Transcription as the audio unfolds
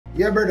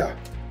Yeah, brother.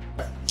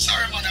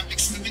 Sorry, man, I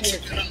mixed the mix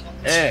up the number.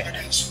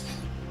 Hey.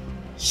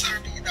 Sorry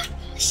about that,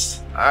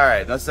 boss.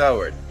 Alright, that's our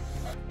word.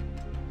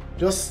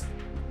 Just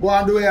go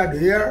on the way out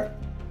here.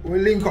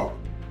 We'll link up.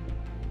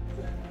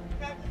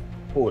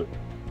 Cool.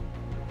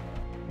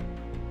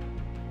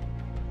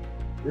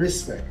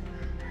 Respect.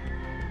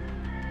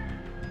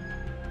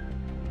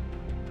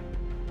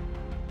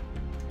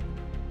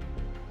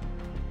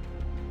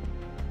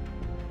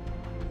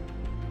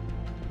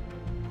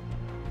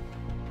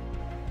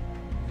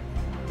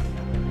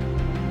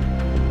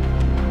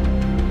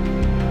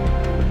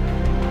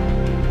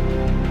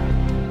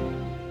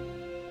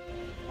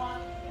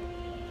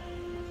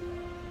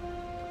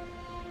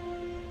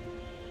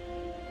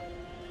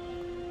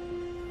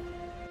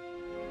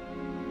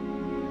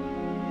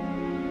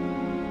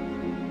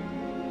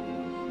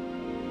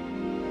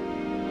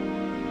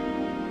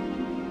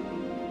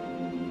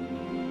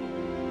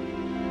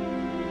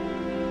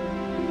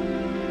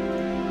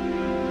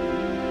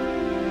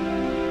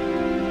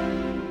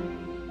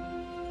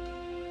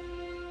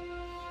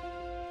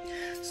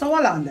 So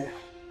hold on there.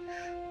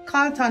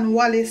 Carlton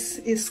Wallace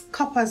is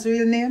Copper's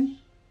real name?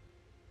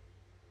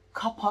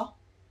 Copper?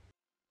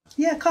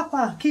 Yeah,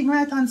 Copper, King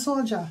right-hand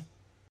soldier.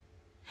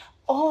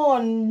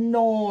 Oh,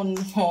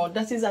 no,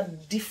 that is a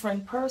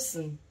different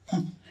person.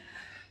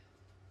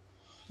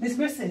 Miss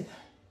Brissett,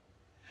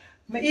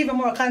 I'm even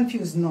more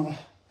confused now.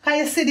 Can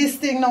you see this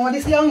thing now,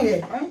 this young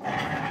lady?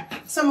 Right?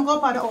 So I go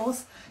up at the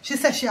house, she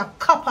says she a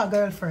Copper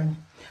girlfriend.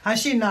 And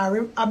she in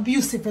an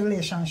abusive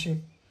relationship.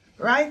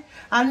 Right?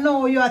 And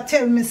now you are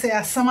telling me say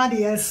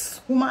somebody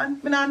else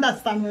woman. I don't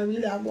understand where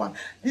really I want.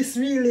 This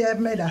really have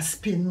made a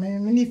spin.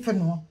 I need to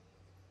know.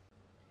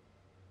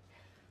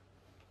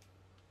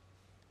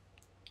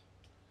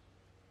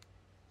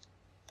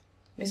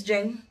 Miss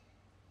Jane,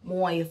 I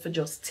want you to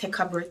just take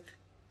a breath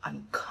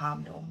and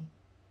calm down.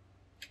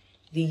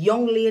 The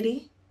young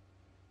lady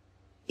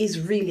is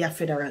really a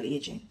federal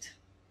agent,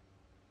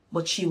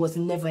 but she was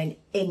never in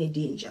any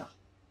danger.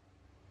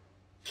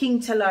 King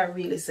tell her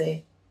really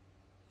say,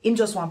 him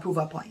just want to prove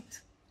a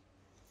point.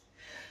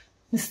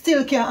 I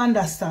still can't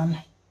understand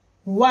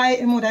why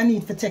he would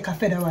need to take a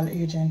federal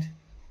agent.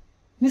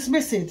 Miss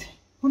Brissett,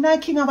 when I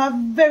King have a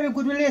very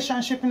good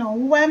relationship, you know,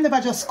 why I'm never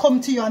just come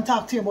to you and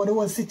talk to you about the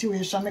whole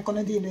situation, I'm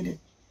gonna deal with it.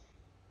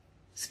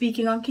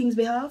 Speaking on King's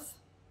behalf,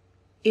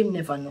 him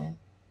never know.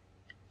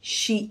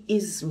 She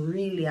is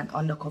really an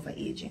undercover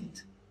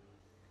agent.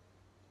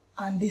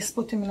 And this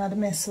put him in the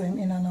mess with him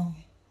in and now.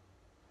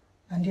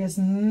 And there's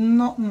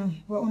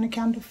nothing we only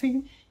can do for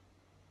him.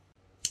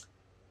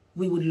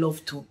 We would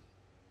love to.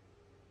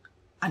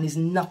 And it's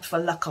not for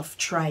lack of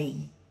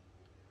trying.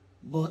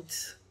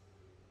 But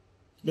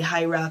the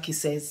hierarchy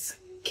says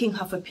King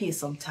have to pay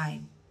some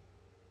time.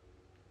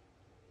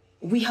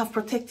 We have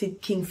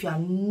protected King for a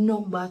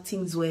number of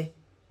things where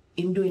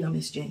him doing a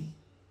Miss Jane.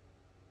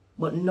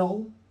 But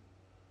now,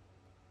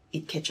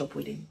 it catch up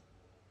with him.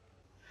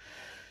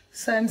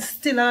 So I'm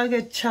still gonna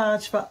get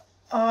charged for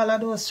all of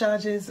those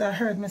charges I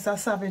heard Mr.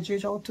 Savage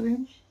reach out to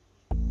him?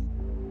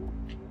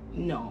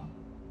 No.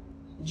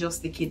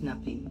 Just the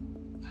kidnapping.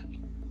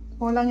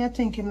 How long you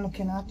think him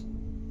looking at?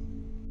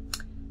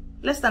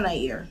 Less than a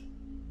year.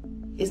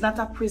 It's not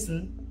a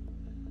prison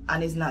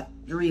and it's not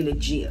really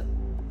jail.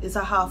 It's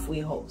a halfway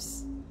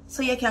house.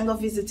 So you can go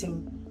visit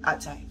him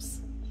at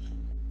times.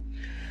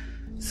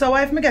 So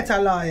if me get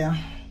a lawyer,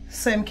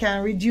 so him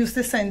can reduce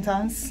the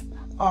sentence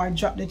or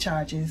drop the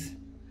charges?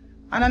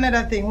 And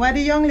another thing, why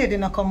the young lady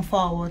not come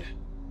forward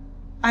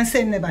and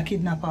say him never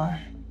kidnap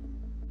her?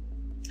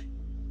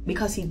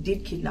 Because he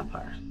did kidnap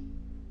her.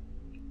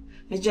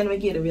 Miss Jen will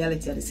get the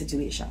reality of the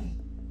situation.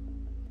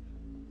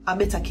 I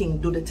better King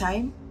do the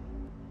time,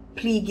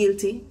 plead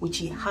guilty, which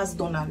he has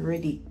done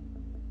already.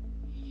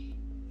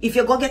 If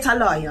you go get a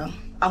lawyer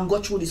and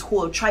go through this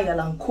whole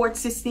trial and court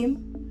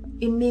system,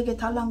 it may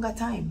get a longer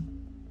time.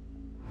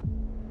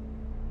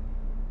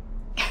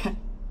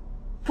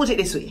 Put it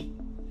this way,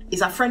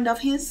 it's a friend of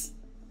his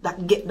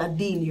that get the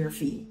deal you're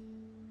feeling.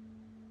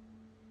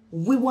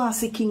 We want to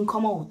see King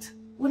come out.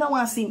 We don't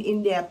want to see him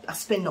in there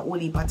spend the whole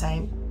heap of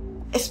time.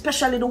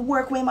 Especially the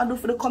work we do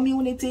for the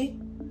community.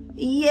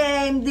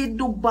 Yeah, him did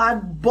do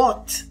bad,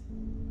 but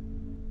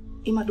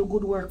he do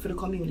good work for the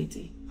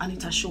community. And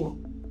it's a show.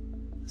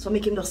 So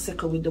make him just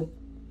settle with the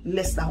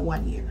less than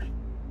 1 year.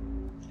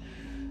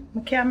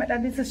 I can't make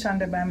that decision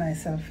there by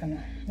myself, you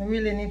know. I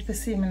really need to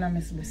see him in a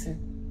Miss Brissett.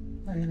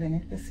 I really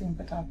need to see him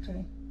to talk to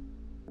him.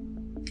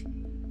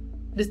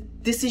 The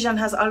decision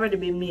has already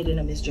been made in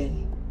a Miss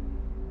Jane.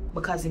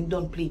 Because him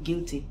don't plead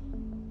guilty.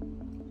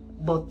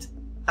 But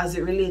as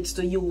it relates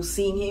to you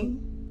seeing him,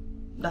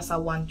 that's a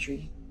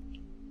 1-3.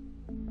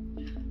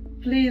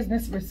 Please,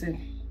 Miss Brissett.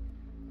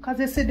 Because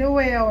you see the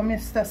way our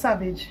Mr.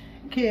 Savage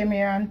came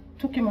here and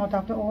took him out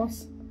of the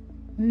house,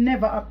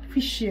 never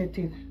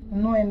appreciated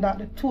knowing that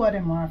the two of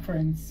them are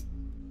friends.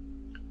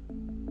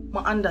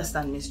 I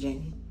understand, Miss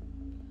Jane.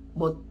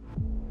 But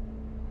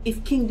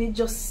if King did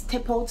just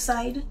step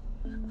outside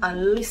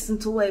and listen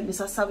to what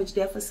Mr. Savage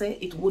there for say,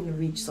 it wouldn't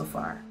reach so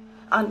far.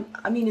 And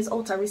I mean, it's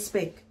out of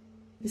respect.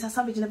 Mr.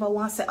 Savage never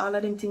wants to say all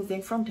of them things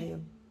in front of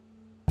you.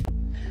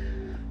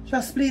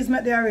 Just please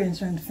make the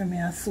arrangement for me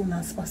as soon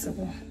as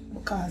possible.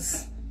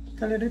 Because,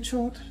 tell you the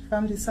truth,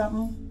 from this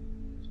happening,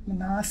 I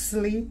not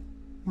sleep,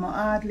 I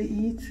hardly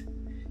eat.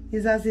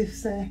 It's as if,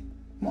 say,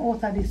 I'm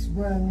out of this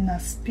world in a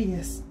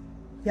space.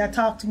 You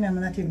talk to me, I'm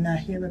not even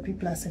hear what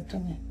people are saying to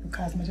me.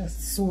 Because I'm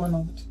just zone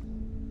out.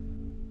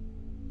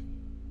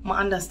 I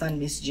understand,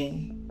 Miss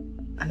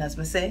Jane. And as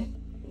I say,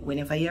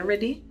 whenever you're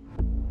ready,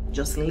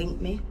 just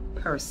link me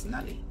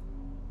personally.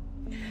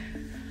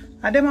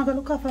 And then I'm going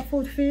to look for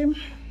food for him.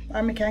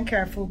 And I can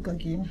carry food go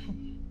give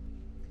him.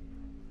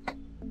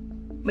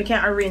 We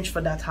can arrange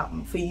for that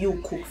happen, for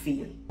you cook for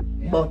you.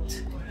 Yeah.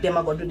 But them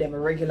are going to do them a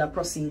regular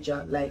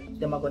procedure, like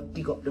them are going to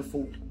dig up the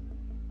food.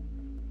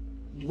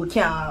 We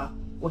can't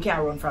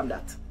run from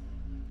that.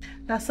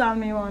 That's all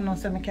me want to know,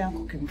 so I can't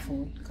cook him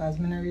food. Because I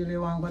don't really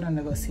want to go down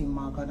and go see him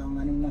go down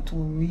and I'm not to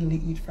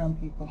really eat from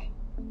people.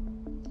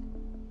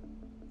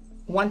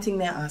 One thing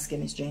may I ask you,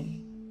 Miss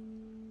Jane.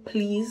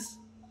 Please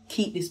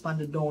keep this on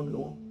the down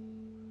low.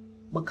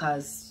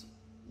 Because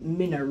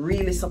me not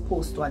really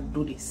supposed to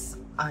do this.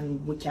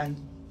 And we can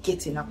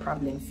get in a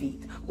problem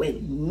feet. Well,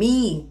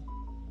 me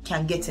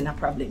can get in a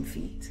problem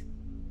feet.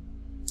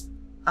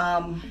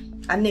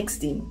 And next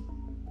thing.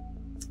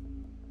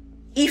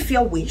 If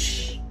you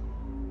wish,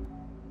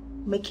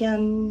 we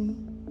can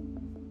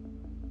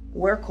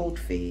work out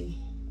for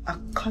a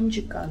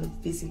conjugal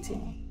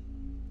visiting.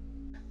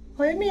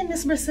 What do you mean,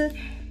 Miss Brissett?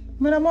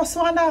 I must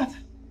want that.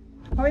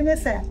 How do you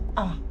say?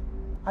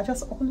 I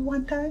just only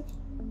one time?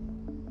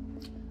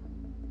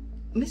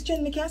 Miss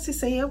Jane, I can't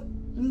say you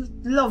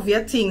love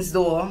your things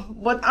though.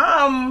 But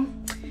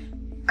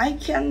I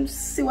can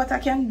see what I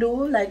can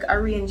do, like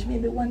arrange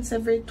maybe once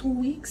every 2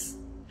 weeks.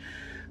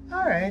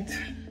 Alright.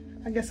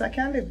 I guess I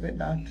can live with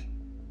that.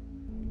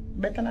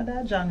 Better than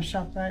that jam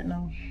shop right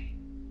now.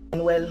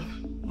 Well,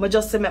 I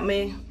just say make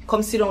me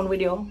come sit down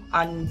with you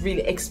and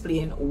really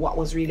explain what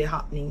was really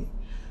happening.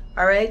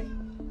 Alright?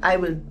 I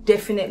will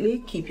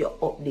definitely keep you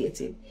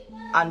updated.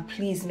 And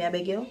please, me I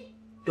beg you,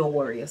 don't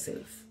worry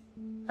yourself.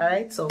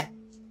 Alright? So,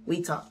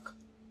 we talk.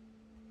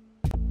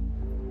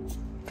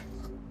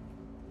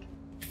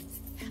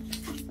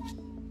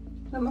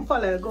 Let me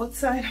follow you go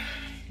outside.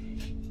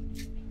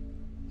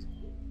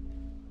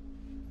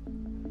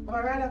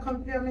 Alright, I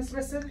come here, Miss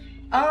Brissett.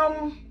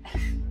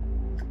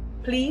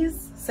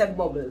 Please say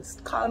Bubbles.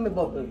 Call me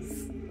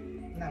Bubbles.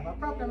 No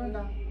problem with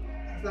that.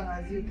 As long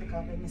as you pick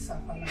up any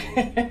suffer.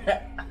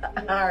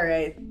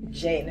 Alright,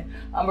 Jane.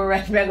 I'm a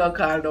right mega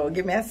call though.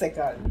 Give me a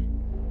second.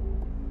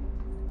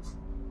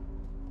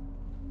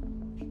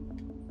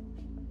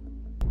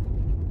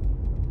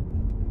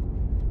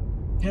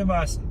 Yeah,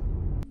 boss.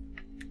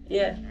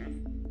 Yeah.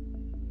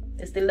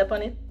 You still up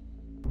on it?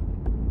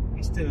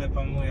 I'm still up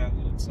on where I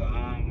go, so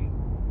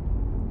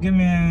give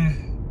me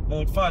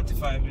about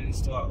 45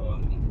 minutes to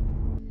hour.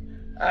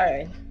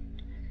 Alright.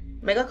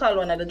 Mega call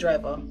one of the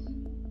driver.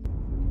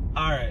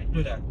 Alright,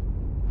 do that.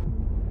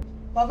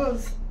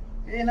 Bubbles,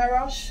 you in a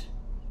rush?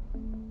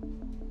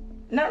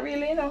 Not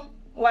really, you know.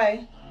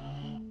 Why?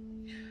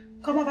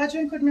 Come have a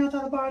drink with me out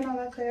of the bar now,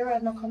 like you're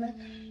right now coming.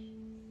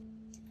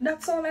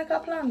 That sounds like a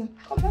plan.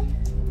 Come on.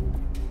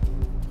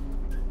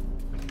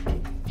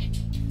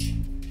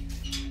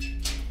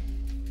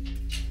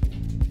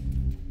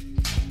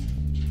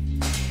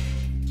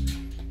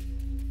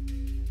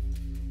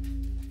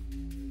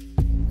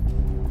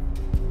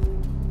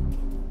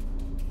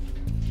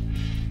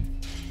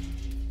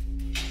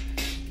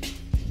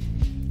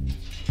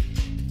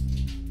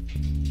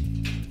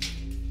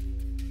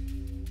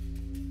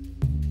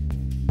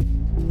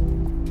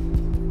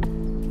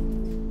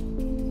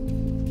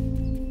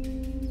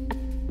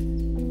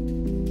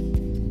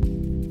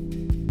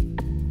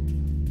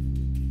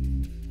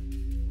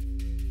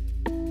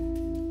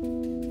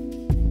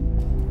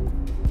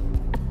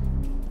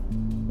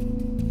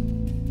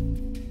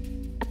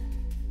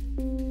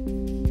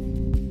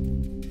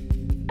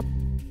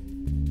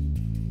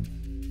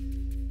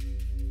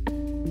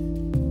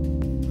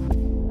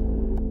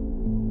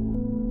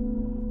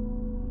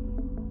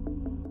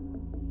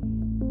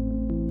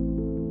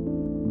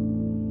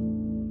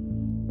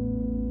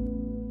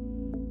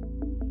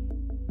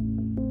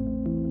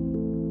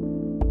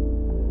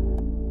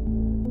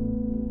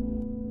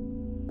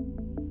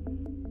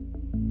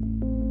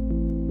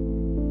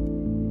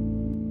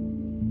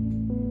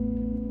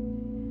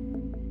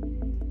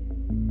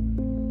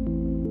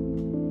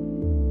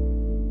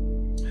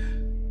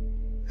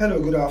 Hello,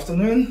 good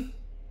afternoon.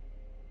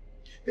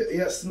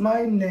 Yes,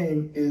 my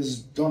name is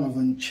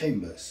Donovan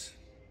Chambers.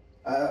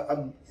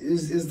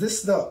 Is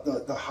this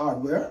the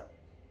hardware?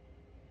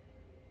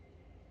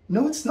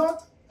 No, it's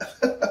not.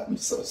 I'm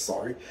so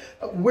sorry.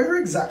 Where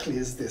exactly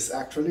is this,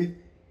 actually?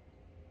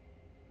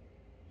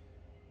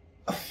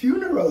 A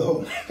funeral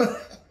home.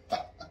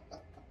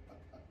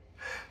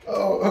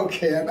 Oh,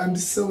 okay. I'm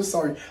so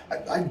sorry.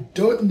 I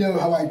don't know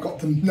how I got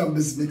the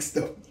numbers mixed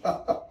up.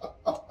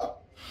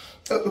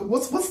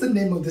 What's the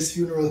name of this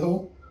funeral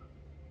home?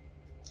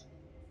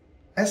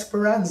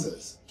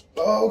 Xpressionz.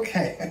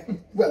 Okay.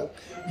 Well,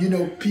 you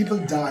know, people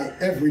die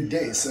every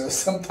day, so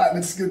sometimes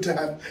it's good to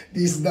have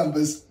these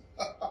numbers.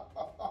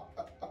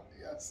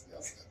 Yes,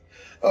 yes, yes.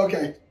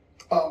 Okay.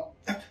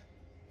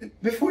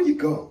 Before you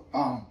go,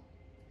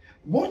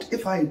 what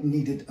if I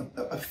needed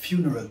a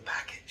funeral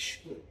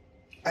package?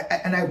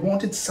 And I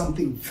wanted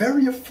something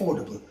very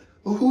affordable.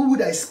 Who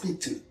would I speak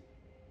to?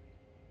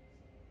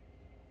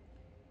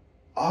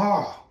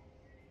 Ah,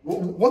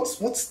 what's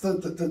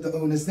the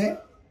owner's name?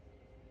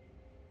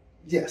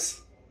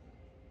 Yes.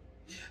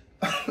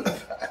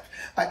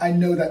 I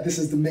know that this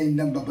is the main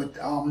number, but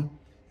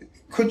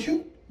could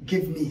you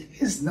give me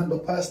his number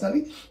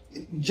personally,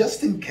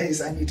 just in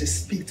case I need to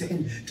speak to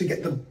him to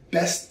get the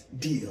best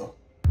deal?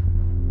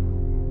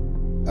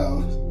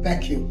 Oh,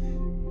 thank you.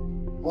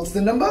 What's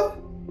the number?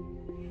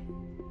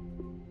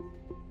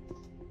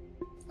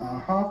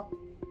 Uh-huh.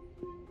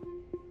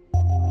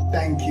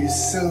 Thank you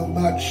so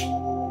much.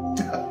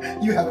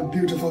 You have a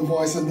beautiful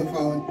voice on the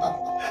phone.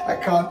 I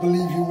can't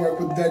believe you work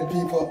with dead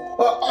people.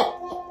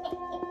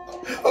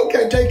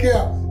 Okay, take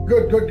care.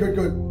 Good, good, good,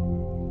 good.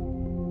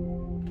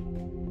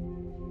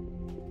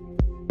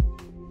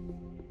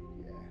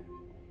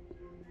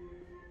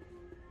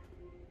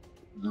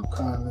 Look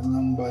at the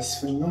numbers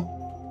for you.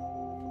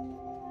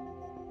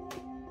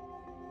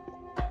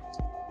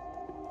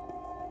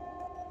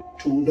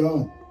 Two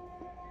down.